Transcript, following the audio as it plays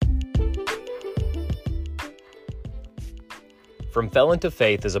From Felon to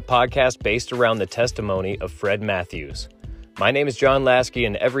Faith is a podcast based around the testimony of Fred Matthews. My name is John Lasky,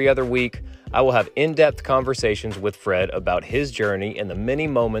 and every other week, I will have in-depth conversations with Fred about his journey and the many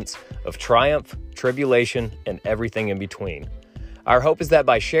moments of triumph, tribulation, and everything in between. Our hope is that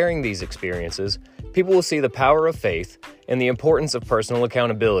by sharing these experiences, people will see the power of faith and the importance of personal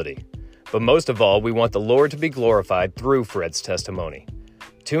accountability. But most of all, we want the Lord to be glorified through Fred's testimony.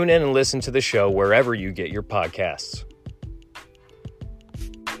 Tune in and listen to the show wherever you get your podcasts.